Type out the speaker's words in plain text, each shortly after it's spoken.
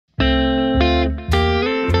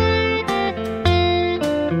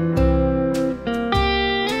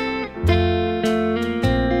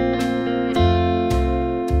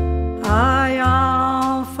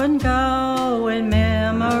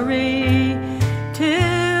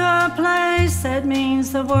that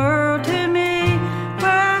means the world to me,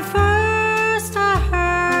 where first I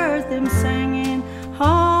heard them singing,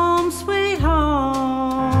 "Home, sweet home."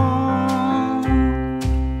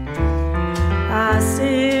 I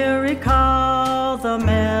still recall the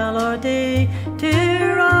melody to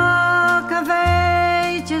Rock of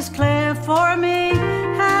Ages clear for me.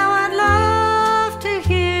 How I'd love to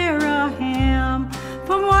hear a hymn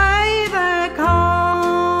from way back home.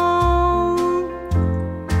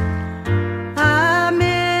 I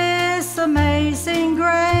miss amazing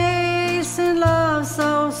grace and love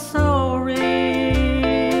so sorry.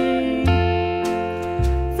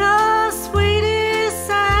 The sweetest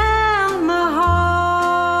sound my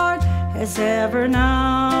heart has ever known.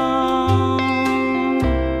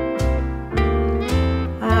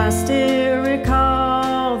 I still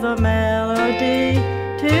recall the melody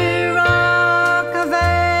to Rock of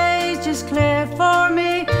Ages clear for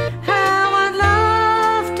me. How I'd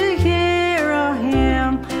love to hear a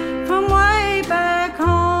hymn from way back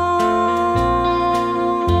home.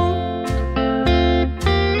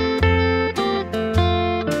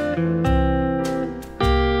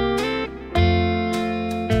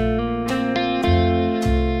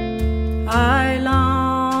 I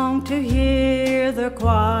long to hear the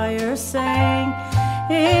choir sing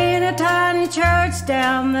in a tiny church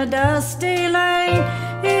down the dusty lane.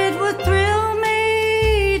 It would thrill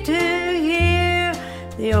me to hear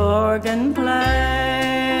the organ play.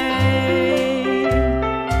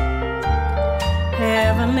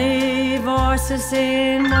 Heavenly voices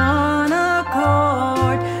in one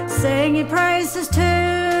accord, singing praises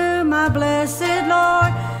to my blessed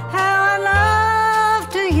Lord. How I love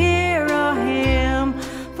to hear a hymn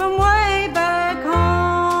from way back home.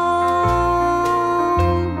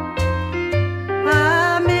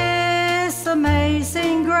 I miss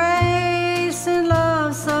amazing grace and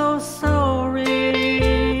love so sorry.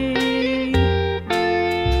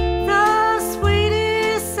 The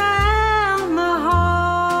sweetest sound my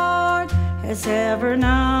heart has ever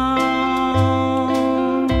known.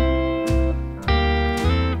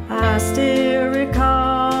 I still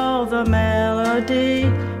recall the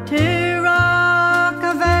melody to Rock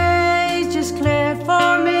of Ages clear for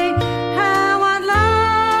me. How I'd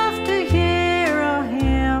love to hear a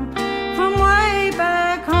hymn from way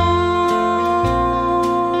back home.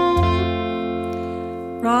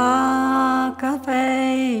 Rock of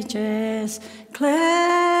Ages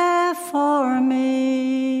clear for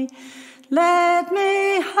me. Let